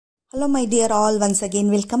Hello my dear all, once again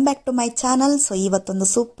welcome back to my channel. So ಇವತ್ತೊಂದು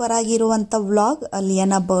super ಆಗಿರುವಂತ vlog,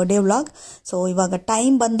 ಲಿಯಾನ birthday vlog. So ಇವಾಗ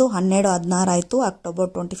time ಬಂದು 12:16 ಆಯ್ತು, October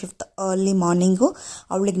 25th early morning.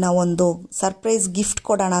 ಅವಳಿಗೆ ನಾವು ಒಂದು ಸರ್ಪ್ರೈಸ್ ಗಿಫ್ಟ್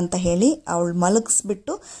ಕೊಡೋಣ ಅಂತ ಹೇಳಿ ಅವಳು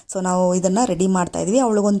ಮಲಗಿಸ್ಬಿಟ್ಟು ಸೊ ನಾವು ಇದನ್ನ ರೆಡಿ ಮಾಡ್ತಾ ಇದ್ವಿ.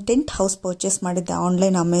 ಅವಳಿಗೊಂದು ಟೆಂಟ್ ಹೌಸ್ ಪರ್ಚೇಸ್ ಮಾಡಿದ್ದೆ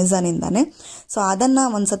ಆನ್ಲೈನ್ ಅಮೆಝಾನ್ ಇಂದಾನೆ. ಸೊ ಅದನ್ನ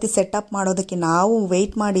ಒಂದ್ಸತಿ ಸೆಟಪ್ ಮಾಡೋದಕ್ಕೆ ನಾವು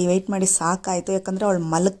ವೆಯ್ಟ್ ಮಾಡಿ ಸಾಕಾಯ್ತು. ಯಾಕಂದ್ರೆ ಅವಳು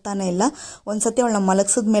ಮಲಗ್ತಾನೆ ಇಲ್ಲ. ಒಂದ್ಸತಿ ಅವಳನ್ನ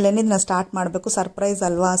ಮಲಗಿಸಿದ ಮೇಲೆ ಇದನ್ನ ಸ್ಟಾರ್ಟ್ ಮಾಡಬೇಕು, ಸರ್ಪ್ರೈಸ್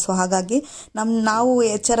ಅಲ್ವಾ. ಸೊ ಹಾಗಾಗಿ ನಾವು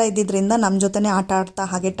ಎಚ್ಚರ ಇದ್ದಿದ್ರಿಂದ ನಮ್ಮ ಜೊತೆನೆ ಆಟ ಆಡ್ತಾ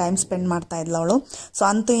ಹಾಗೆ ಟೈಮ್ ಸ್ಪೆಂಡ್ ಮಾಡ್ತಾ ಇದ್ಲು ಅವಳು. ಸೊ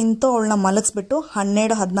ಅಂತೂ ಇಂತೂ ಅವಳನ್ನ ಮಲಗಿಸ್ಬಿಟ್ಟು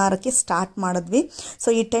 12:16ಕ್ಕೆ ಸ್ಟಾರ್ಟ್ ಮಾಡಿದ್ವಿ.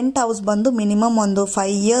 ಸೊ ಈ ಟೆಂಟ್ ಹೌಸ್ ಬಂದು ಮಿನಿಮಮ್ ಒಂದು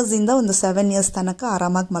 5 years ಇಂದ ಒಂದು 7 years ತನಕ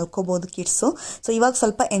ಆರಾಮಾಗಿ ಮಲ್ಕೋಬಹುದು ಕಿಡ್ಸು. ಸೊ ಇವಾಗ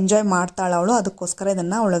ಸ್ವಲ್ಪ ಎಂಜಾಯ್ ಮಾಡ್ತಾಳೆ ಅವಳು. ಅದಕ್ಕೋಸ್ಕರ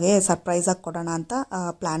ಇದನ್ನ ಅವಳಿಗೆ ಸರ್ಪ್ರೈಸ್ ಆಗಿ ಕೊಡೋಣ ಅಂತ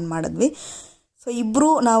ಪ್ಲಾನ್ ಮಾಡಿದ್ವಿ. ಸೊ ಇಬ್ರು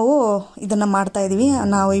ನಾವು ಇದನ್ನ ಮಾಡ್ತಾ ಇದೀವಿ.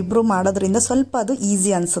 ನಾವು ಇಬ್ರು ಮಾಡೋದ್ರಿಂದ ಸ್ವಲ್ಪ ಅದು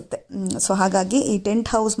ಈಸಿ ಅನ್ಸುತ್ತೆ. ಸೊ ಹಾಗಾಗಿ ಈ ಟೆಂಟ್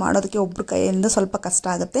ಹೌಸ್ ಮಾಡೋದಕ್ಕೆ ಒಬ್ರು ಕೈಯಿಂದ ಸ್ವಲ್ಪ ಕಷ್ಟ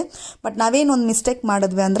ಆಗುತ್ತೆ. ಬಟ್ ನಾವೇನೊಂದು ಮಿಸ್ಟೇಕ್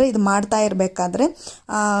ಮಾಡಿದ್ವಿ ಅಂದ್ರೆ, ಇದು ಮಾಡ್ತಾ ಇರಬೇಕಾದ್ರೆ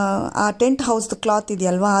ಆ ಟೆಂಟ್ ಹೌಸ್ದು ಕ್ಲಾತ್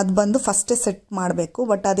ಇದೆಯಲ್ವಾ, ಅದು ಬಂದು ಫಸ್ಟೇ ಸೆಟ್ ಮಾಡಬೇಕು.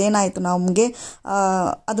 ಬಟ್ ಅದೇನಾಯ್ತು, ನಮಗೆ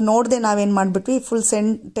ಅದು ನೋಡದೆ ನಾವೇನು ಮಾಡಿಬಿಟ್ವಿ, ಫುಲ್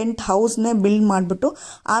ಟೆಂಟ್ ಹೌಸ್ನೇ ಬಿಲ್ಡ್ ಮಾಡಿಬಿಟ್ಟು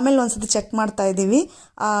ಆಮೇಲೆ ಒಂದ್ಸತಿ ಚೆಕ್ ಮಾಡ್ತಾ ಇದ್ದೀವಿ.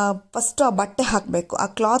 ಫಸ್ಟ್ ಆ ಬಟ್ಟೆ ಹಾಕಬೇಕು, ಆ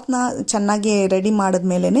ಕ್ಲಾತ್ನ ಚೆನ್ನಾಗಿ ರೆಡಿ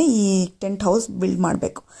ಮಾಡಿದ್ಮೇಲೆ ಈ ಟೆಂಟ್ ಹೌಸ್ ಬಿಲ್ಡ್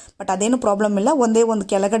ಮಾಡಬೇಕು. ಬಟ್ ಅದೇನು ಪ್ರಾಬ್ಲಮ್ ಇಲ್ಲ, ಒಂದೇ ಒಂದು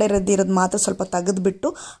ಕೆಳಗಡೆ ಇರೋದು ಮಾತ್ರ ಸ್ವಲ್ಪ ತೆಗೆದ್ಬಿಟ್ಟು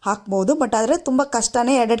ಹಾಕ್ಬೋದು. ಬಟ್ ಆದರೆ ತುಂಬ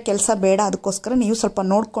ಕಷ್ಟನೇ, ಎರಡೆರಡು ಕೆಲಸ ಬೇಡ. ಅದಕ್ಕೋಸ್ಕರ ನೀವು ಸ್ವಲ್ಪ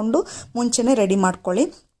ನೋಡಿಕೊಂಡು ಮುಂಚೆನೇ ರೆಡಿ ಮಾಡ್ಕೊಳ್ಳಿ.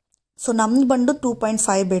 ಸೊ ನಮ್ದು ಬಂದು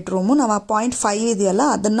 2.5 ಬೆಡ್ರೂಮು. ನಾವು ಆ 0.5 ಇದೆಯಲ್ಲ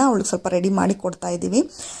ಅದನ್ನು ಅವಳಿಗೆ ಸ್ವಲ್ಪ ರೆಡಿ ಮಾಡಿ ಕೊಡ್ತಾ ಇದ್ದೀವಿ.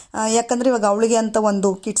 ಯಾಕಂದರೆ ಇವಾಗ ಅವಳಿಗೆ ಅಂತ ಒಂದು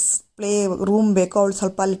ಕಿಡ್ಸ್ ಪ್ಲೇ ರೂಮ್ ಬೇಕು, ಅವಳು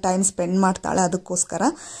ಸ್ವಲ್ಪ ಅಲ್ಲಿ ಟೈಮ್ ಸ್ಪೆಂಡ್ ಮಾಡ್ತಾಳೆ. ಅದಕ್ಕೋಸ್ಕರ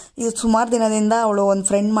ಇದು ಸುಮಾರು ದಿನದಿಂದ ಅವಳು ಒಂದು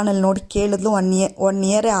ಫ್ರೆಂಡ್ ಮನೇಲಿ ನೋಡಿ ಕೇಳಿದ್ಲು. 1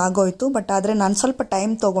 year ಆಗೋಯ್ತು. ಬಟ್ ಆದರೆ ನಾನು ಸ್ವಲ್ಪ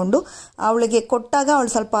ಟೈಮ್ ತೊಗೊಂಡು ಅವಳಿಗೆ ಕೊಟ್ಟಾಗ ಅವಳು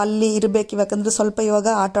ಸ್ವಲ್ಪ ಅಲ್ಲಿ ಇರಬೇಕು. ಯಾಕಂದರೆ ಸ್ವಲ್ಪ ಇವಾಗ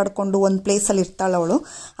ಆಟ ಆಡ್ಕೊಂಡು ಒಂದು ಪ್ಲೇಸಲ್ಲಿ ಇರ್ತಾಳೆ ಅವಳು.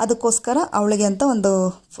 ಅದಕ್ಕೋಸ್ಕರ ಅವಳಿಗೆ ಅಂತ ಒಂದು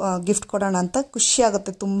ಗಿಫ್ಟ್ ಕೊಡೋಣ ಅಂತ, ಖುಷಿ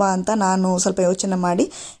ಆಗುತ್ತೆ ತುಂಬ ಅಂತ ನಾನು ಸ್ವಲ್ಪ ಯೋಚನೆ ಮಾಡಿ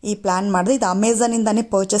ಈ ಪ್ಲಾನ್ ಮಾಡಿದೆ. ಇದು ಅಮೆಝಾನಿಂದಾನೇ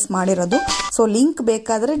ಪರ್ಚೇಸ್ ಮಾಡಿರೋದು. ಸೊ ಲಿಂಕ್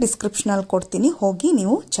ಬೇಕಾದರೆ ಡಿಸ್ಕ್ರಿಪ್ಷನಲ್ಲಿ ಕೊಡ್ತೀನಿ, ಹೋಗಿ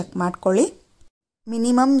ನೀವು ಚೆಕ್ ಮಾಡ್ಕೊಳ್ಳಿ.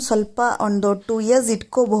 ಮಿನಿಮಮ್ ಸ್ವಲ್ಪ ಒಂದು 2 years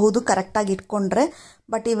ಇಟ್ಕೋಬಹುದು ಕರೆಕ್ಟಾಗಿ ಇಟ್ಕೊಂಡ್ರೆ.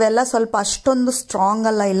 ಬಟ್ ಇವೆಲ್ಲ ಸ್ವಲ್ಪ ಅಷ್ಟೊಂದು ಸ್ಟ್ರಾಂಗ್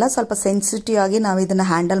ಇಲ್ಲ, ಸ್ವಲ್ಪ ಸೆನ್ಸಿಟಿವ್ ಆಗಿ ನಾವು ಇದನ್ನು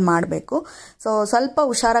ಹ್ಯಾಂಡಲ್ ಮಾಡಬೇಕು. ಸೊ ಸ್ವಲ್ಪ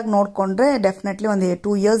ಹುಷಾರಾಗಿ ನೋಡಿಕೊಂಡ್ರೆ ಡೆಫಿನೆಟ್ಲಿ ಒಂದು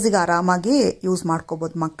 2 yearsಗೆ ಆರಾಮಾಗಿ ಯೂಸ್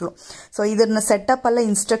ಮಾಡ್ಕೋಬೋದು ಮಕ್ಕಳು. ಸೊ ಇದನ್ನ ಸೆಟಪ್ ಎಲ್ಲ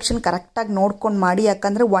ಇನ್ಸ್ಟ್ರಕ್ಷನ್ ಕರೆಕ್ಟಾಗಿ ನೋಡ್ಕೊಂಡು ಮಾಡಿ.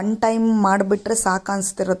 ಯಾಕಂದರೆ 1 time ಮಾಡಿಬಿಟ್ರೆ ಸಾಕು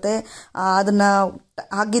ಅನಿಸ್ತಿರುತ್ತೆ. ಅದನ್ನು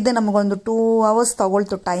ಹಾಗಿದ್ದೆ ನಮಗೊಂದು 2 hours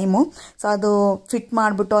ತಗೊಳ್ತು ಟೈಮು. ಸೊ ಅದು ಫಿಟ್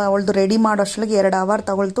ಮಾಡಿಬಿಟ್ಟು ಅವಳದು ರೆಡಿ ಮಾಡೋ ಅಷ್ಟೊಳಗೆ 2 hour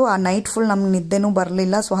ತಗೊಳ್ತು. ಆ ನೈಟ್ ಫುಲ್ ನಮ್ಗೆ ನಿದ್ದೆನೂ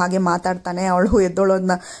ಬರಲಿಲ್ಲ. ಸೊ ಹಾಗೆ ಮಾತಾಡ್ತಾನೆ ಅವಳು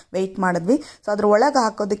ಎದ್ದೊಳೋದನ್ನ ವೆಯ್ಟ್ ಮಾಡಿದ್ವಿ. ಸೊ ಅದ್ರ ಒಳಗೆ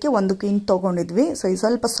ಹಾಕೋದಕ್ಕೆ 1 queen ತೊಗೊಂಡಿದ್ವಿ. ಸೊ ಇದು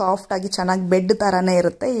ಸ್ವಲ್ಪ ಸಾಫ್ಟ್ ಆಗಿ ಚೆನ್ನಾಗಿ ಬೆಡ್ ಥರನೇ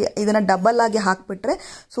ಇರುತ್ತೆ. ಇದನ್ನು ಡಬಲ್ ಆಗಿ ಹಾಕಿಬಿಟ್ರೆ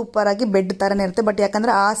ಸೂಪರ್ ಆಗಿ ಬೆಡ್ ಥರನೇ ಇರುತ್ತೆ. ಬಟ್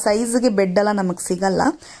ಯಾಕಂದರೆ ಆ ಸೈಜ್ಗೆ ಬೆಡ್ ಎಲ್ಲ ನಮಗೆ ಸಿಗಲ್ಲ.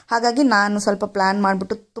 ಹಾಗಾಗಿ ನಾನು ಸ್ವಲ್ಪ ಪ್ಲಾನ್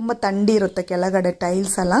ಮಾಡಿಬಿಟ್ಟು, ತುಂಬ ಥಂಡಿ ಇರುತ್ತೆ ಕೆಳಗಡೆ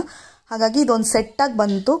ಟೈಲ್ಸ್ ಎಲ್ಲ. ಹಾಗಾಗಿ ಇದೊಂದು ಸೆಟ್ಟಾಗಿ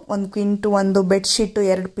ಬಂತು. 1 queen, ಒಂದು ಬೆಡ್ಶೀಟು,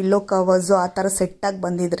 2 ಪಿಲ್ಲೋ ಕವರ್ಸು ಆ ಥರ ಸೆಟ್ಟಾಗಿ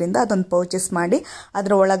ಬಂದಿದ್ದರಿಂದ ಅದೊಂದು ಪರ್ಚೇಸ್ ಮಾಡಿ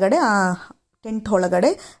ಅದರ ಒಳಗಡೆ ಟೆಂಟ್ ಒಳಗಡೆ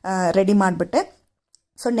ರೆಡಿ ಮಾಡಿಬಿಟ್ಟೆ.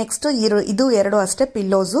 ಸೊ ನೆಕ್ಸ್ಟ್ ಇದು 2 ಅಷ್ಟೇ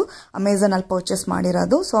ಪಿಲ್ಲೋಸು ಅಮೆಝಾನಲ್ಲಿ ಪರ್ಚೇಸ್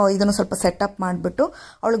ಮಾಡಿರೋದು. ಸೊ ಇದನ್ನು ಸ್ವಲ್ಪ ಸೆಟಪ್ ಮಾಡಿಬಿಟ್ಟು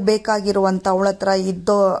ಅವಳಿಗೆ ಬೇಕಾಗಿರುವಂಥ ಅವಳ ಹತ್ರ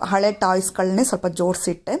ಇದ್ದೋ ಹಳೆ ಟಾಯ್ಸ್ಗಳನ್ನೇ ಸ್ವಲ್ಪ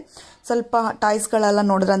ಜೋಡಿಸಿಟ್ಟೆ. ಸ್ವಲ್ಪ ಟಾಯ್ಸ್ಗಳೆಲ್ಲ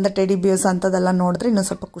ನೋಡಿದ್ರೆ ಅಂದರೆ ಟೆಡಿ ಬಿಯರ್ಸ್ ಅಂಥದ್ದೆಲ್ಲ ನೋಡಿದ್ರೆ ಇನ್ನೂ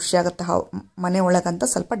ಸ್ವಲ್ಪ ಖುಷಿ ಆಗುತ್ತೆ. ಮನೆ ಒಳಗಂತ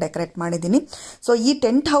ಸ್ವಲ್ಪ ಡೆಕೋರೇಟ್ ಮಾಡಿದ್ದೀನಿ. ಸೊ ಈ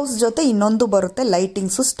ಟೆಂಟ್ ಹೌಸ್ ಜೊತೆ ಇನ್ನೊಂದು ಬರುತ್ತೆ,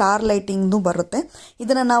 ಲೈಟಿಂಗ್ಸು, ಸ್ಟಾರ್ ಲೈಟಿಂಗ್ದು ಬರುತ್ತೆ.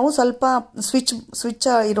 ಇದನ್ನು ನಾವು ಸ್ವಲ್ಪ ಸ್ವಿಚ್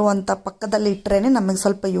ಇರುವಂಥ ಪಕ್ಕದಲ್ಲಿ ಇಟ್ಟರೆ ನಮಗೆ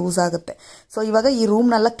ಸ್ವಲ್ಪ ಯೂಸ್ ಆಗುತ್ತೆ. ಸೊ ಇವಾಗ ಈ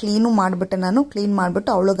ರೂಮ್ನೆಲ್ಲ ಕ್ಲೀನು ಮಾಡಿಬಿಟ್ಟೆ. ನಾನು ಕ್ಲೀನ್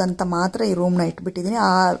ಮಾಡಿಬಿಟ್ಟು ಅವಳಿಗಂತ ಮಾತ್ರ ಈ ರೂಮ್ನ ಇಟ್ಬಿಟ್ಟಿದ್ದೀನಿ.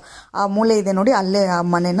 ಆ ಮೂಲೆ ಇದೆ ನೋಡಿ, ಅಲ್ಲೇ ಆ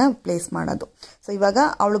ಮನೆನ ಪ್ಲೇಸ್ ಮಾಡೋದು. ಸೊ ಇವಾಗ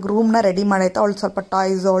ಅವಳಿಗೆ ರೂಮ್ನ ರೆಡಿ ಮಾಡಾಯ್ತು. ಅವಳು ಸ್ವಲ್ಪ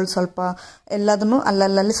ಟಾಯ್ಸ್, ಅವಳು ಸ್ವಲ್ಪ ಎಲ್ಲದನ್ನು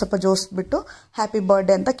ಅಲ್ಲಲ್ಲಿ ಸ್ವಲ್ಪ ಜೋಡಿಸ್ಬಿಟ್ಟು ಹ್ಯಾಪಿ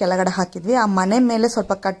ಬರ್ಡೇ ಅಂತ ಕೆಳಗಡೆ ಹಾಕಿದ್ವಿ. ಆ ಮನೆ ಮೇಲೆ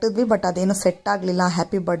ಸ್ವಲ್ಪ ಕಟ್ಟಿದ್ವಿ, ಬಟ್ ಅದೇನು ಸೆಟ್ ಆಗಲಿಲ್ಲ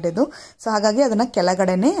ಹ್ಯಾಪಿ ಬರ್ಡೇದು. ಸೊ ಹಾಗಾಗಿ ಅದನ್ನು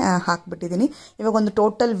ಕೆಳಗಡೆನೇ ಹಾಕ್ಬಿಟ್ಟಿದ್ದೀನಿ. ಇವಾಗ ಒಂದು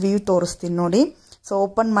ಟೋಟಲ್ ವ್ಯೂ ತೋರಿಸ್ತೀನಿ ನೋಡಿ. ಸೊ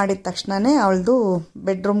ಓಪನ್ ಮಾಡಿದ ತಕ್ಷಣವೇ ಅವಳದು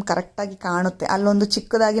ಬೆಡ್ರೂಮ್ ಕರೆಕ್ಟಾಗಿ ಕಾಣುತ್ತೆ. ಅಲ್ಲೊಂದು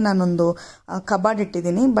ಚಿಕ್ಕದಾಗಿ ನಾನೊಂದು ಕಬಾರ್ಡ್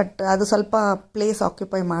ಇಟ್ಟಿದ್ದೀನಿ, ಬಟ್ ಅದು ಸ್ವಲ್ಪ ಪ್ಲೇಸ್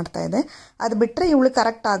ಆಕ್ಯುಪೈ ಮಾಡ್ತಾ ಇದೆ. ಅದು ಬಿಟ್ಟರೆ ಇವಳು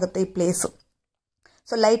ಕರೆಕ್ಟ್ ಆಗುತ್ತೆ ಈ ಪ್ಲೇಸು.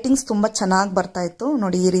 ಸೊ ಲೈಟಿಂಗ್ಸ್ ತುಂಬ ಚೆನ್ನಾಗಿ ಬರ್ತಾ ಇತ್ತು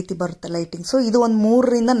ನೋಡಿ, ಈ ರೀತಿ ಬರುತ್ತೆ ಲೈಟಿಂಗ್ಸು. ಇದು ಒಂದು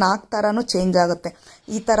 3ರಿಂದ 4 ಥರನೂ ಚೇಂಜ್ ಆಗುತ್ತೆ.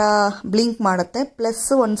 ಈ ಥರ ಬ್ಲಿಂಕ್ ಮಾಡುತ್ತೆ, ಪ್ಲಸ್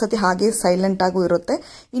ಒಂದ್ಸತಿ ಹಾಗೆ ಸೈಲೆಂಟ್ ಆಗೂ ಇರುತ್ತೆ.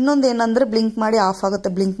 ಇನ್ನೊಂದು ಏನಂದರೆ ಬ್ಲಿಂಕ್ ಮಾಡಿ ಆಫ್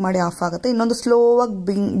ಆಗುತ್ತೆ, ಬ್ಲಿಂಕ್ ಮಾಡಿ ಆಫ್ ಆಗುತ್ತೆ. ಇನ್ನೊಂದು ಸ್ಲೋವಾಗಿ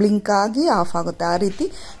ಬ್ಲಿಂಕ್ ಆಗಿ ಆಫ್ ಆಗುತ್ತೆ. ಆ ರೀತಿ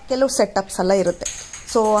ಕೆಲವು ಸೆಟಪ್ಸ್ ಎಲ್ಲ ಇರುತ್ತೆ.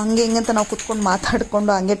 ಸೊ ಹಂಗೆ ಹಿಂಗೆ ಅಂತ ನಾವು ಕುತ್ಕೊಂಡು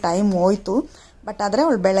ಮಾತಾಡಿಕೊಂಡು ಹಂಗೆ ಟೈಮ್ ಹೋಯ್ತು. ಬಟ್ ಆದರೆ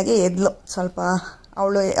ಅವಳು ಬೆಳಗ್ಗೆ ಎದ್ಲು, ಸ್ವಲ್ಪ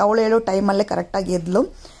ಅವಳು ಹೇಳೋ ಟೈಮಲ್ಲೇ ಕರೆಕ್ಟಾಗಿ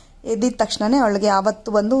ಎದ್ದಿದ ತಕ್ಷಣನೇ ಅವಳಿಗೆ ಆವತ್ತು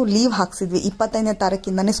ಬಂದು ಲೀವ್ ಹಾಕ್ಸಿದ್ವಿ. 25ನೇ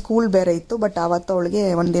ತಾರೀಕಿಂದನೇ ಸ್ಕೂಲ್ ಬೇರೆ ಇತ್ತು. ಬಟ್ ಆವತ್ತು ಅವಳಿಗೆ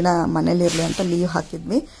ಒಂದಿನ ಮನೇಲಿರಲಿ ಅಂತ ಲೀವ್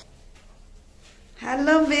ಹಾಕಿದ್ವಿ.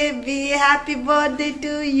 Hello baby, happy birthday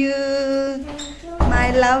to you my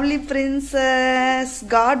lovely princess.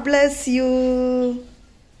 God bless you.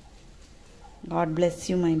 God bless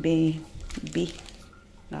you my baby.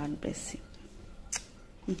 God bless you.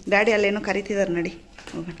 Daddy ಅಲ್ಲೇನೋ ಕರಿತಿದ್ದಾರೆ, ನಡಿ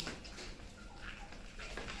ಹೋಗೋಣ.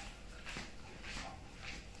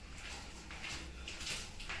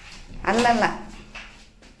 ಅಲ್ಲಲ್ಲ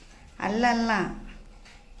ಅಲ್ಲಲ್ಲ.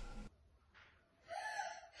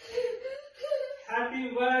 Happy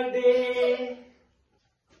birthday.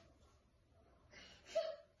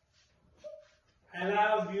 I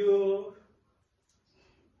love you.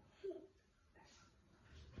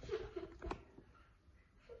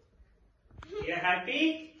 You happy?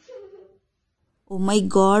 O my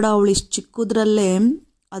god, ಅವಳು ಇಷ್ಟು ಚಿಕ್ಕದ್ರಲ್ಲೇ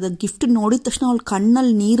ಅದು gift ನೋಡಿದ ತಕ್ಷಣ ಅವಳ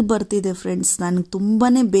ಕಣ್ಣಲ್ಲಿ ನೀರು ಬರ್ತಿದೆ ಫ್ರೆಂಡ್ಸ್. ನನಗೆ ತುಂಬಾ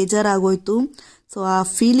ಬೇಜಾರಾಗೋಯ್ತು. ಸೊ ಆ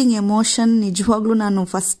ಫೀಲಿಂಗ್, ಎಮೋಷನ್ ನಿಜವಾಗ್ಲೂ ನಾನು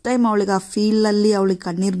ಫಸ್ಟ್ ಟೈಮ್ ಅವಳಿಗೆ ಆ ಫೀಲಲ್ಲಿ ಅವಳಿಗೆ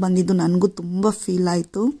ಕಣ್ಣೀರು ಬಂದಿದ್ದು ನನಗೂ ತುಂಬ ಫೀಲ್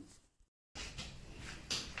ಆಯಿತು.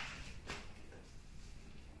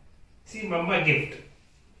 See mama gift.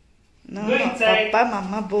 No, Papa,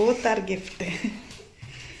 Mama, both are gift.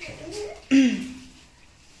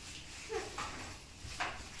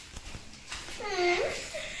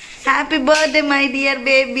 Happy birthday, my dear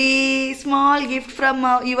baby. Small gift from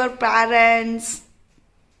your parents.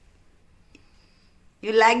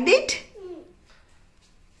 You liked it?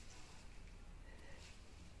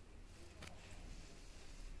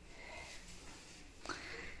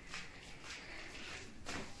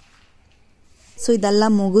 So ಇದೆಲ್ಲ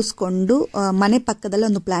ಮುಗಿಸ್ಕೊಂಡು ಮನೆ ಪಕ್ಕದಲ್ಲಿ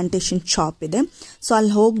ಒಂದು ಪ್ಲಾಂಟೇಶನ್ ಶಾಪ್ ಇದೆ. ಸೊ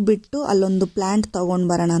ಅಲ್ಲಿ ಹೋಗಿಬಿಟ್ಟು ಅಲ್ಲೊಂದು ಪ್ಲ್ಯಾಂಟ್ ತೊಗೊಂಡು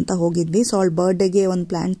ಬರೋಣ ಅಂತ ಹೋಗಿದ್ವಿ. ಸೊ ಅವಳ ಬರ್ಡೇಗೆ ಒಂದು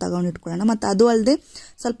ಪ್ಲ್ಯಾಂಟ್ ತೊಗೊಂಡು ಇಟ್ಕೊಳ್ಳೋಣ. ಮತ್ತು ಅದು ಅಲ್ಲದೆ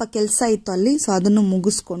ಸ್ವಲ್ಪ ಕೆಲಸ ಇತ್ತು ಅಲ್ಲಿ. ಸೊ ಅದನ್ನು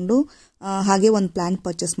ಮುಗಿಸ್ಕೊಂಡು ಹಾಗೆ ಒಂದು ಪ್ಲ್ಯಾಂಟ್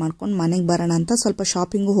ಪರ್ಚೇಸ್ ಮಾಡ್ಕೊಂಡು ಮನೆಗೆ ಬರೋಣ ಅಂತ ಸ್ವಲ್ಪ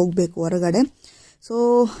ಶಾಪಿಂಗು ಹೋಗಬೇಕು ಹೊರಗಡೆ. ಸೊ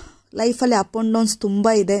ಲೈಫಲ್ಲಿ ಅಪ್ ಆ್ಯಂಡ್ ಡೌನ್ಸ್ ತುಂಬ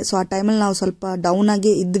ಇದೆ. ಸೊ ಆ ಟೈಮಲ್ಲಿ ನಾವು ಸ್ವಲ್ಪ ಡೌನ್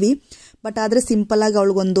ಆಗೇ ಇದ್ವಿ. ಬಟ್ ಆದರೆ ಸಿಂಪಲ್ಲಾಗಿ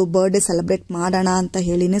ಅವಳಿಗೊಂದು ಬರ್ಡೇ ಸೆಲೆಬ್ರೇಟ್ ಮಾಡೋಣ ಅಂತ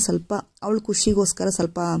ಹೇಳಿನೇ ಸ್ವಲ್ಪ ಅವಳ ಖುಷಿಗೋಸ್ಕರ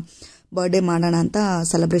ಸ್ವಲ್ಪ ಬರ್ಡೇ ಮಾಡೋಣ ಅಂತ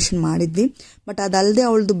ಸೆಲೆಬ್ರೇಷನ್ ಮಾಡಿದ್ವಿ. ಬಟ್ ಅದಲ್ಲದೆ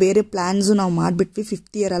ಅವಳದು ಬೇರೆ ಪ್ಲ್ಯಾನ್ಸು ನಾವು ಮಾಡಿಬಿಟ್ವಿ.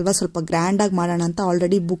 5th ಇಯರ್ ಅಲ್ವಾ, ಸ್ವಲ್ಪ ಗ್ರ್ಯಾಂಡಾಗಿ ಮಾಡೋಣ ಅಂತ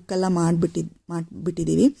ಆಲ್ರೆಡಿ ಬುಕ್ಕೆಲ್ಲ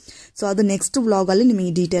ಮಾಡಿಬಿಟ್ಟಿದ್ದೀವಿ. ಸೊ ಅದು ನೆಕ್ಸ್ಟ್ ವ್ಲಾಗಲ್ಲಿ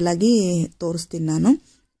ನಿಮಗೆ ಡೀಟೇಲಾಗಿ ತೋರಿಸ್ತೀನಿ ನಾನು.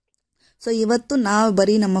 ಸೊ ಇವತ್ತು ನಾವು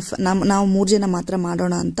ಬರೀ ನಾವು 3 ಜನ ಮಾತ್ರ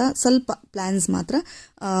ಮಾಡೋಣ ಅಂತ ಸ್ವಲ್ಪ ಪ್ಲ್ಯಾನ್ಸ್ ಮಾತ್ರ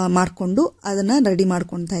ಮಾಡಿಕೊಂಡು ಅದನ್ನು ರೆಡಿ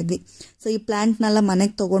ಮಾಡ್ಕೊತಾ ಇದ್ವಿ. ಸೊ ಈ ಪ್ಲ್ಯಾಂಟ್ನೆಲ್ಲ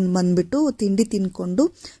ಮನೆಗೆ ತೊಗೊಂಡು ಬಂದುಬಿಟ್ಟು ತಿಂಡಿ ತಿನ್ಕೊಂಡು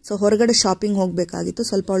ಸೊ ಹೊರಗಡೆ ಶಾಪಿಂಗ್ ಹೋಗಬೇಕಾಗಿತ್ತು.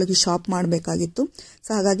 ಸ್ವಲ್ಪ ಅವಳಿಗೆ ಶಾಪ್ ಮಾಡಬೇಕಾಗಿತ್ತು. ಸೊ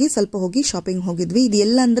ಹಾಗಾಗಿ ಸ್ವಲ್ಪ ಹೋಗಿ ಶಾಪಿಂಗ್ ಹೋಗಿದ್ವಿ. ಇದು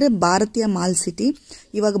ಎಲ್ಲ ಅಂದರೆ ಭಾರತೀಯ ಮಾಲ್ ಸಿಟಿ.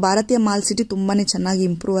 ಇವಾಗ ಭಾರತೀಯ ಮಾಲ್ ಸಿಟಿ ತುಂಬಾ ಚೆನ್ನಾಗಿ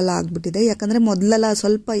ಇಂಪ್ರೂವ್ ಎಲ್ಲ ಆಗಿಬಿಟ್ಟಿದೆ. ಯಾಕಂದರೆ ಮೊದಲೆಲ್ಲ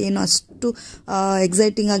ಸ್ವಲ್ಪ ಏನು ಅಷ್ಟು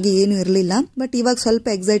ಎಕ್ಸೈಟಿಂಗ್ ಆಗಿ ಏನೂ ಇರಲಿಲ್ಲ. ಬಟ್ ಇವಾಗ ಸ್ವಲ್ಪ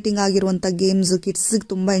ಎಕ್ಸೈಟಿಂಗ್ ಆಗಿರುವಂಥ ಗೇಮ್ಸ್, ಕಿಡ್ಸಿಗೆ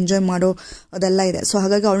ತುಂಬ ಎಂಜಾಯ್ ಮಾಡೋ ಅದೆಲ್ಲ ಇದೆ. ಸೊ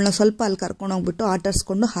ಹಾಗಾಗಿ ಅವಳನ್ನ ಸ್ವಲ್ಪ ಅಲ್ಲಿ ಕರ್ಕೊಂಡು ಹೋಗ್ಬಿಟ್ಟು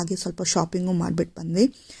ಆಟಾಡಿಸ್ಕೊಂಡು ಹಾಗೆ ಸ್ವಲ್ಪ ಶಾಪಿಂಗು ಮಾಡಿಬಿಟ್ಟು ಬಂದ್ವಿ.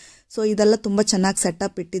 ಸೊ ಇದೆಲ್ಲ ತುಂಬ ಚೆನ್ನಾಗಿ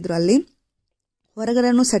ಸೆಟಪ್ ಇಟ್ಟಿದ್ರು ಅಲ್ಲಿ.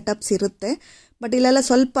 ಹೊರಗಡೆನೂ ಸೆಟಪ್ಸ್ ಇರುತ್ತೆ. ಬಟ್ ಇಲ್ಲೆಲ್ಲ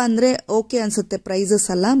ಸ್ವಲ್ಪ ಅಂದರೆ ಓಕೆ ಅನಿಸುತ್ತೆ ಪ್ರೈಸಸ್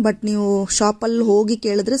ಎಲ್ಲ. ಬಟ್ ನೀವು ಶಾಪಲ್ಲಿ ಹೋಗಿ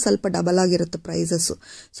ಕೇಳಿದ್ರೆ ಸ್ವಲ್ಪ ಡಬಲ್ ಆಗಿರುತ್ತೆ ಪ್ರೈಸಸ್ಸು.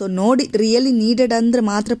 ಸೊ ನೋಡಿ ರಿಯಲಿ ನೀಡೆಡ್ ಅಂದರೆ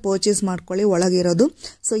ಮಾತ್ರ ಪರ್ಚೇಸ್ ಮಾಡ್ಕೊಳ್ಳಿ ಒಳಗಿರೋದು.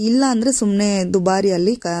 ಸೊ ಇಲ್ಲ ಅಂದರೆ ಸುಮ್ಮನೆ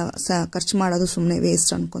ದುಬಾರಿಯಲ್ಲಿ ಖರ್ಚು ಮಾಡೋದು ಸುಮ್ಮನೆ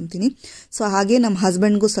ವೇಸ್ಟ್ ಅನ್ಕೊತೀನಿ. ಸೊ ಹಾಗೆ ನಮ್ಮ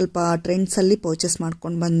ಹಸ್ಬೆಂಡ್ಗೂ ಸ್ವಲ್ಪ ಟ್ರೆಂಡ್ಸಲ್ಲಿ ಪರ್ಚೇಸ್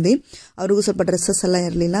ಮಾಡ್ಕೊಂಡು ಬಂದ್ವಿ. ಅವ್ರಿಗೂ ಸ್ವಲ್ಪ ಡ್ರೆಸ್ಸಸ್ ಎಲ್ಲ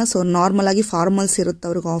ಇರಲಿಲ್ಲ. ಸೊ ನಾರ್ಮಲಾಗಿ ಫಾರ್ಮಲ್ಸ್ ಇರುತ್ತೆ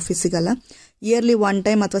ಅವ್ರಿಗೆ ಆಫೀಸಿಗೆಲ್ಲ. ಇಯರ್ಲಿ 1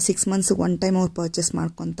 ಟೈಮ್ ಅಥವಾ 6 ಮಂತ್ಸ್ಗೆ 1 ಟೈಮ್ ಅವ್ರು ಪರ್ಚೇಸ್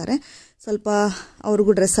ಮಾಡ್ಕೊತಾರೆ. ಸ್ವಲ್ಪ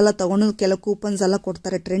ಅವ್ರಿಗೂ ಡ್ರೆಸ್ ಎಲ್ಲ ತೊಗೊಂಡು ಕೆಲವು ಕೂಪನ್ಸ್ ಎಲ್ಲ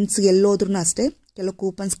ಕೊಡ್ತಾರೆ. ಟ್ರೆಂಡ್ಸ್ಗೆ ಎಲ್ಲೋದ್ರೂ ಅಷ್ಟೇ ಕೆಲವು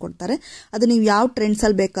ಕೂಪನ್ಸ್ ಕೊಡ್ತಾರೆ. ಅದು ನೀವು ಯಾವ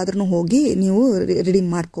ಟ್ರೆಂಡ್ಸಲ್ಲಿ ಬೇಕಾದ್ರೂ ಹೋಗಿ ನೀವು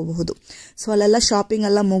ರಿಡೀಮ್ ಮಾಡ್ಕೋಬಹುದು. ಸೊ ಅಲ್ಲೆಲ್ಲ ಶಾಪಿಂಗ್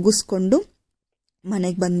ಎಲ್ಲ ಮುಗಿಸ್ಕೊಂಡು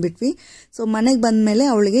ಮನೆಗೆ ಬಂದುಬಿಟ್ವಿ. ಸೊ ಮನೆಗೆ ಬಂದಮೇಲೆ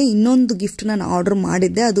ಅವಳಿಗೆ ಇನ್ನೊಂದು ಗಿಫ್ಟ್ ನಾನು ಆರ್ಡರ್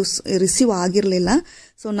ಮಾಡಿದ್ದೆ. ಅದು ರಿಸೀವ್ ಆಗಿರಲಿಲ್ಲ.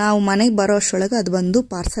 ಸೊ ನಾವು ಮನೆಗೆ ಬರೋ ಅಷ್ಟರೊಳಗೆ ಅದು ಬಂದು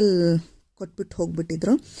ಪಾರ್ಸಲ್ ಕೊಟ್ಬಿಟ್ಟು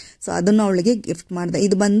ಹೋಗ್ಬಿಟ್ಟಿದ್ರು. ಸೊ ಅದನ್ನು ಅವಳಿಗೆ ಗಿಫ್ಟ್ ಮಾಡಿದೆ.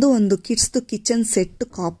 ಇದು ಬಂದು ಒಂದು ಕಿಡ್ಸ್ದು ಕಿಚನ್ ಸೆಟ್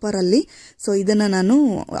ಕಾಪರಲ್ಲಿ. ಸೊ ಇದನ್ನು ನಾನು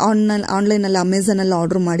ಆನ್ಲೈನಲ್ಲಿ ಅಮೆಝಾನಲ್ಲಿ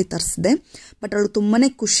ಆರ್ಡರ್ ಮಾಡಿ ತರಿಸಿದೆ. ಬಟ್ ಅವಳಿಗೆ ತುಂಬಾ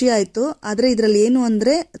ಖುಷಿ ಆಯಿತು. ಆದರೆ ಇದರಲ್ಲಿ ಏನು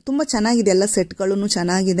ಅಂದರೆ ತುಂಬ ಚೆನ್ನಾಗಿದೆ, ಎಲ್ಲ ಸೆಟ್ಗಳೂ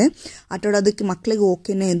ಚೆನ್ನಾಗಿದೆ, ಆಟಾಡೋದಕ್ಕೆ ಮಕ್ಕಳಿಗೆ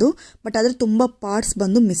ಓಕೆನೇ ಇದು. ಬಟ್ ಆದರೆ ತುಂಬ ಪಾರ್ಟ್ಸ್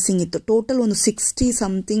ಬಂದು ಮಿಸ್ಸಿಂಗ್ ಇತ್ತು. ಟೋಟಲ್ ಒಂದು 60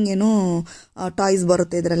 ಸಮಥಿಂಗ್ ಏನೋ ಟಾಯ್ಸ್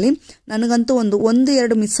ಬರುತ್ತೆ ಇದರಲ್ಲಿ. ನನಗಂತೂ ಒಂದು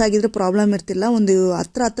 2 ಮಿಸ್ ಆಗಿದ್ರೆ ಪ್ರಾಬ್ಲಮ್ ಇರ್ತಿಲ್ಲ. ಒಂದು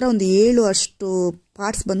ಹತ್ರ ಒಂದು 7 ಅಷ್ಟು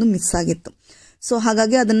ಪಾರ್ಟ್ಸ್ ಬಂದು ಮಿಸ್ ಆಗಿತ್ತು. ಸೊ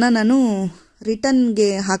ಹಾಗಾಗಿ ಅದನ್ನು ನಾನು ರಿಟರ್ನ್ಗೆ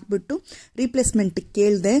ಹಾಕಿಬಿಟ್ಟು ರೀಪ್ಲೇಸ್ಮೆಂಟಿಗೆ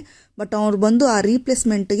ಕೇಳಿದೆ. ಬಟ್ ಅವ್ರು ಬಂದು ಆ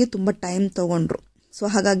ರೀಪ್ಲೇಸ್ಮೆಂಟಿಗೆ ತುಂಬ ಟೈಮ್ ತೊಗೊಂಡ್ರು. ಸೊ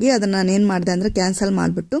ಹಾಗಾಗಿ ಅದನ್ನು ನಾನೇನು ಮಾಡಿದೆ ಅಂದರೆ ಕ್ಯಾನ್ಸಲ್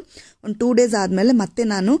ಮಾಡಿಬಿಟ್ಟು ಒಂದು 2 ಡೇಸ್ ಆದಮೇಲೆ ಮತ್ತೆ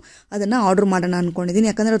ನಾನು ಅದನ್ನು ಆರ್ಡ್ರ್ ಮಾಡೋಣ ಅಂದ್ಕೊಂಡಿದ್ದೀನಿ.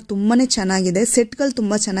 ಯಾಕಂದರೆ ಅದು ತುಂಬಾ ಚೆನ್ನಾಗಿದೆ, ಸೆಟ್ಗಳು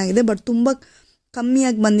ತುಂಬ ಚೆನ್ನಾಗಿದೆ. ಬಟ್ ತುಂಬ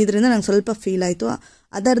ಕಮ್ಮಿಯಾಗಿ ಬಂದಿದ್ದರಿಂದ ನಂಗೆ ಸ್ವಲ್ಪ ಫೀಲ್ ಆಯಿತು.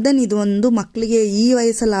 ಅದರ್ ದೆನ್ ಇದು ಒಂದು ಮಕ್ಕಳಿಗೆ ಈ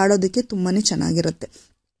ವಯಸ್ಸಲ್ಲಿ ಆಡೋದಕ್ಕೆ ತುಂಬಾ ಚೆನ್ನಾಗಿರುತ್ತೆ.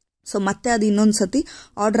 ಸೊ ಮತ್ತೆ ಅದು ಇನ್ನೊಂದು ಸತಿ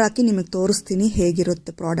ಆರ್ಡ್ರ್ ಹಾಕಿ ನಿಮಗೆ ತೋರಿಸ್ತೀನಿ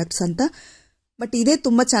ಹೇಗಿರುತ್ತೆ ಪ್ರಾಡಕ್ಟ್ಸ್ ಅಂತ. ಬಟ್ ಇದೇ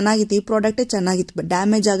ತುಂಬ ಚೆನ್ನಾಗಿತ್ತು, ಈ ಪ್ರಾಡಕ್ಟೇ ಚೆನ್ನಾಗಿತ್ತು. ಬಟ್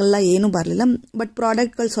ಡ್ಯಾಮೇಜ್ ಆಗಲ್ಲ, ಏನೂ ಬರಲಿಲ್ಲ. ಬಟ್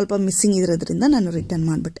ಪ್ರಾಡಕ್ಟ್ಗಳು ಸ್ವಲ್ಪ ಮಿಸ್ಸಿಂಗ್ ಇರೋದ್ರಿಂದ ನಾನು ರಿಟರ್ನ್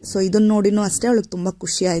ಮಾಡಿಬಿಟ್ಟೆ. ಸೊ ಇದನ್ನು ನೋಡಿನೂ ಅಷ್ಟೇ ಅವಳಿಗೆ ತುಂಬ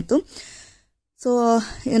ಖುಷಿ ಆಯಿತು. ಸೊ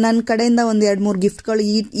ನನ್ನ ಕಡೆಯಿಂದ ಒಂದು 2-3 ಗಿಫ್ಟ್ಗಳು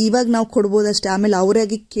ಇವಾಗ ನಾವು ಕೊಡ್ಬೋದಷ್ಟೇ. ಆಮೇಲೆ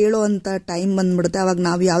ಅವರಾಗಿ ಕೇಳೋ ಅಂಥ ಟೈಮ್ ಬಂದುಬಿಡುತ್ತೆ. ಅವಾಗ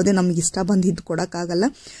ನಾವು ಯಾವುದೇ ನಮ್ಗೆ ಇಷ್ಟ ಬಂದಿದ್ದು ಕೊಡೋಕ್ಕಾಗಲ್ಲ.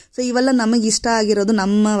 ಸೊ ಇವೆಲ್ಲ ನಮಗೆ ಇಷ್ಟ ಆಗಿರೋದು,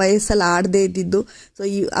 ನಮ್ಮ ವಯಸ್ಸಲ್ಲಿ ಆಡದೇ ಇದ್ದಿದ್ದು. ಸೊ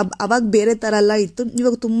ಅವಾಗ ಬೇರೆ ಥರ ಎಲ್ಲ ಇತ್ತು,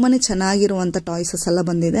 ಇವಾಗ ತುಂಬಾ ಚೆನ್ನಾಗಿರುವಂಥ ಟಾಯ್ಸಸ್ ಎಲ್ಲ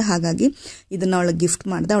ಬಂದಿದೆ. ಹಾಗಾಗಿ ಇದನ್ನು ಅವಳಿಗೆ ಗಿಫ್ಟ್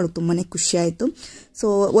ಮಾಡಿದೆ, ಅವಳಿಗೆ ತುಂಬಾ ಖುಷಿ ಆಯಿತು. ಸೊ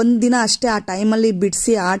ಒಂದು ದಿನ ಅಷ್ಟೇ ಆ ಟೈಮಲ್ಲಿ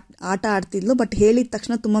ಬಿಡಿಸಿ ಆಟ ಆಡ್ತಿದ್ಲು. ಬಟ್ ಹೇಳಿದ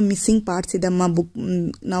ತಕ್ಷಣ ತುಂಬ ಮಿಸ್ಸಿಂಗ್ ಪಾರ್ಟ್ಸ್ ಇದೆ ಅಮ್ಮ,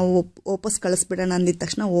 ನಾವು ವಾಪಸ್ ಕಳಿಸ್ಬಿಡೋಣ ಅಂದಿದ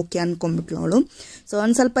ತಕ್ಷಣ ಓಕೆ ಅನ್ಕೊಂಡ್ಬಿಟ್ಲು ಅವಳು. ಸೊ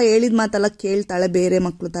ಒಂದು ಸ್ವಲ್ಪ ಹೇಳಿದ ಮಾತೆಲ್ಲ ಕೇಳ್ತಾಳೆ, ಬೇರೆ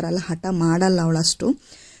ಮಕ್ಕಳು ಥರ ಎಲ್ಲ ಹಠ ಮಾಡಲ್ಲ ಅವಳಷ್ಟು.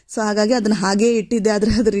 ಸೊ ಹಾಗಾಗಿ ಅದನ್ನು ಹಾಗೇ ಇಟ್ಟಿದ್ದೆ.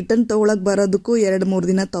 ಆದರೆ ಅದು ರಿಟರ್ನ್ ತೊಗೊಳಕ್ಕೆ ಬರೋದಕ್ಕೂ 2-3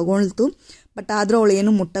 ದಿನ ತೊಗೊಳ್ತು. ಬಟ್ ಆದರೂ ಅವಳು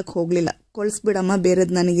ಏನೂ ಮುಟ್ಟಕ್ಕೆ ಹೋಗಲಿಲ್ಲ. ಕೊಳಿಸ್ಬಿಡಮ್ಮ,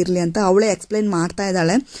 ಬೇರೆದು ನನಗಿರಲಿ ಅಂತ ಅವಳೇ ಎಕ್ಸ್ಪ್ಲೈನ್ ಮಾಡ್ತಾ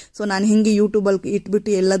ಇದ್ದಾಳೆ. ಸೊ ನಾನು ಹಿಂಗೆ ಯೂಟ್ಯೂಬಲ್ಲಿ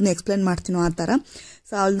ಇಟ್ಬಿಟ್ಟು ಎಲ್ಲದನ್ನೂ ಎಕ್ಸ್ಪ್ಲೈನ್ ಮಾಡ್ತೀನೋ ಆ ಥರ.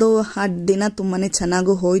 ಸೊ ಅವಳದು ಆ ದಿನ ತುಂಬಾ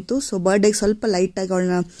ಚೆನ್ನಾಗೂ ಹೋಯಿತು. ಸೊ ಬರ್ಡೇಗೆ ಸ್ವಲ್ಪ ಲೈಟಾಗಿ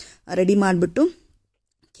ಅವಳನ್ನ ರೆಡಿ ಮಾಡಿಬಿಟ್ಟು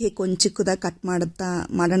ಕೇಕ್ ಒಂದು ಚಿಕ್ಕದಾಗಿ ಕಟ್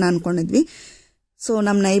ಮಾಡೋಣ ಅಂದ್ಕೊಂಡಿದ್ವಿ. ಸೊ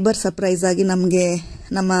ನಮ್ಮ ನೈಬರ್ ಸರ್ಪ್ರೈಸ್ ಆಗಿ ನಮಗೆ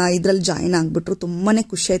ನಮ್ಮ ಇದರಲ್ಲಿ ಜಾಯಿನ್ ಆಗಿಬಿಟ್ರು. ತುಂಬಾ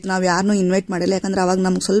ಖುಷಿ ಆಯಿತು. ನಾವು ಯಾರನ್ನೂ ಇನ್ವೈಟ್ ಮಾಡಿಲ್ಲ, ಯಾಕಂದರೆ ಅವಾಗ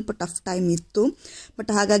ನಮ್ಗೆ ಸ್ವಲ್ಪ ಟಫ್ ಟೈಮ್ ಇತ್ತು.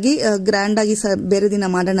 ಬಟ್ ಹಾಗಾಗಿ ಗ್ರ್ಯಾಂಡಾಗಿ ಬೇರೆ ದಿನ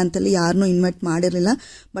ಮಾಡೋಣ ಅಂತೇಳಿ ಯಾರನ್ನೂ ಇನ್ವೈಟ್ ಮಾಡಿರಲಿಲ್ಲ.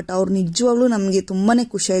 ಬಟ್ ಅವ್ರು ನಿಜವಾಗ್ಲೂ ನಮಗೆ ತುಂಬಾ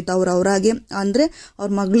ಖುಷಿ ಆಯಿತು. ಅವರಾಗೆ ಅಂದರೆ ಅವ್ರ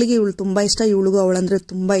ಮಗಳಿಗೆ ಇವಳು ತುಂಬ ಇಷ್ಟ, ಇವಳಿಗೂ ಅವಳಂದರೆ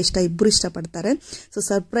ತುಂಬ ಇಷ್ಟ, ಇಬ್ಬರು ಇಷ್ಟಪಡ್ತಾರೆ. ಸೊ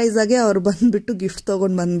ಸರ್ಪ್ರೈಸ್ ಆಗಿ ಅವ್ರು ಬಂದುಬಿಟ್ಟು ಗಿಫ್ಟ್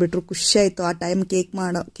ತೊಗೊಂಡು ಬಂದುಬಿಟ್ರು. ಖುಷಿ ಆಯಿತು. ಆ ಟೈಮ್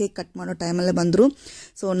ಕೇಕ್ ಕಟ್ ಮಾಡೋ ಟೈಮಲ್ಲೇ ಬಂದರು.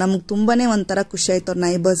 ಸೊ ನಮ್ಗೆ ತುಂಬಾ ಒಂಥರ ಖುಷಿ ಆಯಿತು. ಅವ್ರ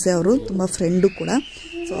ನೈಬರ್ಸೇ, ಅವರು ತುಂಬ ಫ್ರೆಂಡು ಕೂಡ.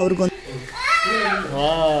 ಸೊ ಅವ್ರಿಗೊಂದು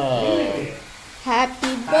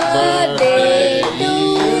Happy birthday to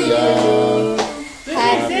you.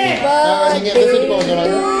 Happy birthday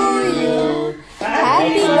to you.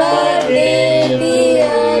 Happy birthday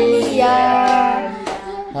dear Liya.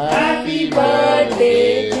 Happy birthday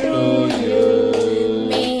to you.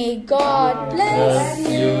 May God bless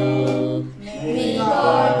you. May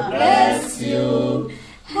God bless you.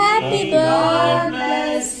 Happy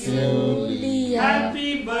birthday to Liya. Happy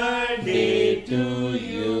birthday to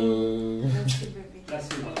you.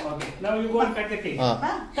 Okay, now you go and cut the cake.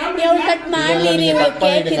 You cut ಮಾಡಿ ನೀವು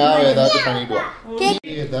cake ಏದಾದ್ರು பண்ணிடுவா. Cake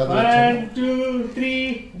 1 2 3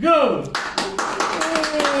 go.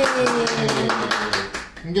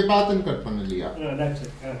 இங்க பாத்துன்னு cut பண்ணலையா? That's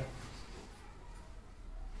it.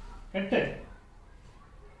 Cut it.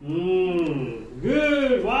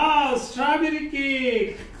 Good. Wow, strawberry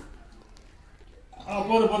cake.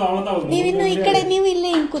 ನೀವಿನ್ನು ಈ ಕಡೆ, ನೀವು ಇಲ್ಲೇ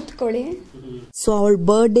ಹಿಂಗೆ ಕೂತ್ಕೊಳ್ಳಿ. ಸೊ ಅವಳ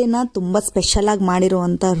ಬರ್ಡೇನ ತುಂಬ ಸ್ಪೆಷಲಾಗಿ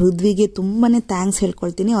ಮಾಡಿರುವಂಥ ಋದ್ವಿಗೆ ತುಂಬಾ ಥ್ಯಾಂಕ್ಸ್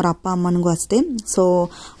ಹೇಳ್ಕೊಳ್ತೀನಿ, ಅವ್ರ ಅಪ್ಪ ಅಮ್ಮನಿಗೂ ಅಷ್ಟೇ. ಸೊ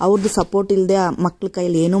ಅವ್ರದ್ದು ಸಪೋರ್ಟ್ ಇಲ್ಲದೆ ಮಕ್ಳ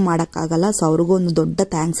ಕೈಯಲ್ಲಿ ಏನೂ ಮಾಡೋಕ್ಕಾಗಲ್ಲ. ಸೊ ಅವ್ರಿಗೂ ಒಂದು ದೊಡ್ಡ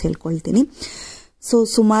ಥ್ಯಾಂಕ್ಸ್ ಹೇಳ್ಕೊಳ್ತೀನಿ. ಸೊ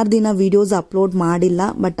ಸುಮಾರು ದಿನ ವಿಡಿಯೋಸ್ ಅಪ್ಲೋಡ್ ಮಾಡಿಲ್ಲ.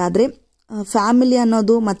 ಬಟ್ ಆದರೆ ಫ್ಯಾಮಿಲಿ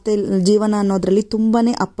ಅನ್ನೋದು ಮತ್ತು ಜೀವನ ಅನ್ನೋದ್ರಲ್ಲಿ ತುಂಬಾ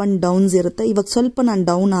ಅಪ್ ಆ್ಯಂಡ್ ಡೌನ್ಸ್ ಇರುತ್ತೆ. ಇವಾಗ ಸ್ವಲ್ಪ ನಾನು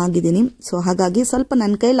ಡೌನ್ ಆಗಿದ್ದೀನಿ. ಸೊ ಹಾಗಾಗಿ ಸ್ವಲ್ಪ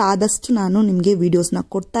ನನ್ನ ಕೈಯಲ್ಲಿ ಆದಷ್ಟು ನಾನು ನಿಮಗೆ ವಿಡಿಯೋಸ್ನ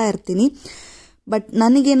ಕೊಡ್ತಾ ಇರ್ತೀನಿ. ಬಟ್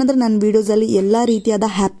ನನಗೇನಂದರೆ ನನ್ನ ವೀಡಿಯೋಸಲ್ಲಿ ಎಲ್ಲ ರೀತಿಯಾದ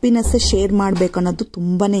ಹ್ಯಾಪಿನೆಸ್ಸೇ ಶೇರ್ ಮಾಡಬೇಕು ಅನ್ನೋದು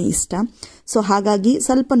ತುಂಬಾ ಇಷ್ಟ. ಸೊ ಹಾಗಾಗಿ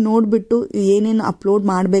ಸ್ವಲ್ಪ ನೋಡಿಬಿಟ್ಟು ಏನೇನು ಅಪ್ಲೋಡ್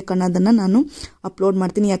ಮಾಡಬೇಕು ಅನ್ನೋದನ್ನು ನಾನು ಅಪ್ಲೋಡ್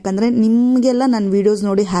ಮಾಡ್ತೀನಿ. ಯಾಕಂದರೆ ನಿಮಗೆಲ್ಲ ನನ್ನ ವೀಡಿಯೋಸ್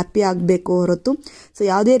ನೋಡಿ ಹ್ಯಾಪಿ ಆಗಬೇಕು ಹೊರತು ಸೊ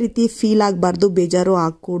ಯಾವುದೇ ರೀತಿ ಫೀಲ್ ಆಗಬಾರ್ದು, ಬೇಜಾರು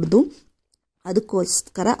ಆಗಕೂಡ್ದು.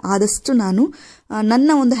 ಅದಕ್ಕೋಸ್ಕರ ಆದಷ್ಟು ನಾನು ನನ್ನ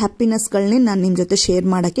ಒಂದು ಹ್ಯಾಪಿನೆಸ್ಗಳನ್ನೇ ನಾನು ನಿಮ್ಮ ಜೊತೆ ಶೇರ್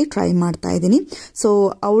ಮಾಡೋಕ್ಕೆ ಟ್ರೈ ಮಾಡ್ತಾ ಇದ್ದೀನಿ. ಸೊ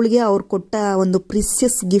ಅವಳಿಗೆ ಅವ್ರು ಕೊಟ್ಟ ಒಂದು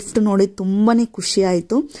ಪ್ರಿಸಿಯಸ್ ಗಿಫ್ಟ್ ನೋಡಿ ತುಂಬಾ ಖುಷಿ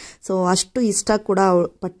ಆಯಿತು. ಸೊ ಅಷ್ಟು ಇಷ್ಟ ಕೂಡ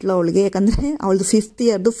ಪಟ್ಲು ಅವಳಿಗೆ. ಯಾಕಂದರೆ ಅವಳದು 5th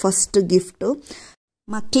ಇಯರ್ದು ಫಸ್ಟ್ ಗಿಫ್ಟು.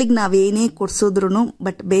 ಮಕ್ಳಿಗೆ ನಾವೇನೇ ಕೊಡಿಸಿದ್ರು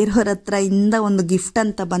ಬಟ್ ಬೇರೆಯವ್ರ ಹತ್ರ ಇಂದ ಒಂದು ಗಿಫ್ಟ್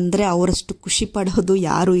ಅಂತ ಬಂದರೆ ಅವರಷ್ಟು ಖುಷಿ ಪಡೋದು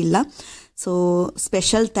ಯಾರೂ ಇಲ್ಲ. ಸೊ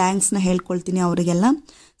ಸ್ಪೆಷಲ್ ಥ್ಯಾಂಕ್ಸ್ನ ಹೇಳ್ಕೊಳ್ತೀನಿ ಅವರಿಗೆಲ್ಲ.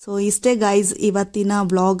 ಸೊ ಇಷ್ಟೇ ಗೈಸ್ ಇವತ್ತಿನ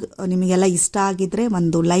ವ್ಲಾಗ್. ನಿಮಗೆಲ್ಲ ಇಷ್ಟ ಆಗಿದ್ರೆ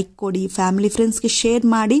ಒಂದು ಲೈಕ್ ಕೊಡಿ, ಫ್ಯಾಮಿಲಿ ಫ್ರೆಂಡ್ಸ್ಗೆ ಶೇರ್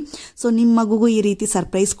ಮಾಡಿ. ಸೊ ನಿಮ್ಮ ಮಗುಗೂ ಈ ರೀತಿ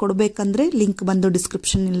ಸರ್ಪ್ರೈಸ್ ಕೊಡಬೇಕಂದ್ರೆ ಲಿಂಕ್ ಬಂದು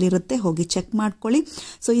ಡಿಸ್ಕ್ರಿಪ್ಷನಲ್ಲಿರುತ್ತೆ, ಹೋಗಿ ಚೆಕ್ ಮಾಡ್ಕೊಳ್ಳಿ.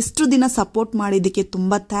 ಸೊ ಇಷ್ಟು ದಿನ ಸಪೋರ್ಟ್ ಮಾಡಿದ್ದಕ್ಕೆ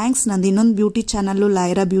ತುಂಬ ಥ್ಯಾಂಕ್ಸ್. ನಂದು ಇನ್ನೊಂದು beauty channel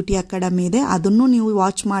Lyra beauty academy ಇದೆ, ಅದನ್ನು ನೀವು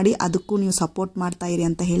ವಾಚ್ ಮಾಡಿ, ಅದಕ್ಕೂ ನೀವು ಸಪೋರ್ಟ್ ಮಾಡ್ತಾ ಇರಿ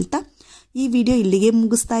ಅಂತ ಹೇಳ್ತಾ ಈ ವಿಡಿಯೋ ಇಲ್ಲಿಗೆ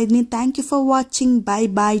ಮುಗಿಸ್ತಾ ಇದ್ದೀನಿ. Thank you for watching. Bye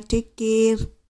bye, take care.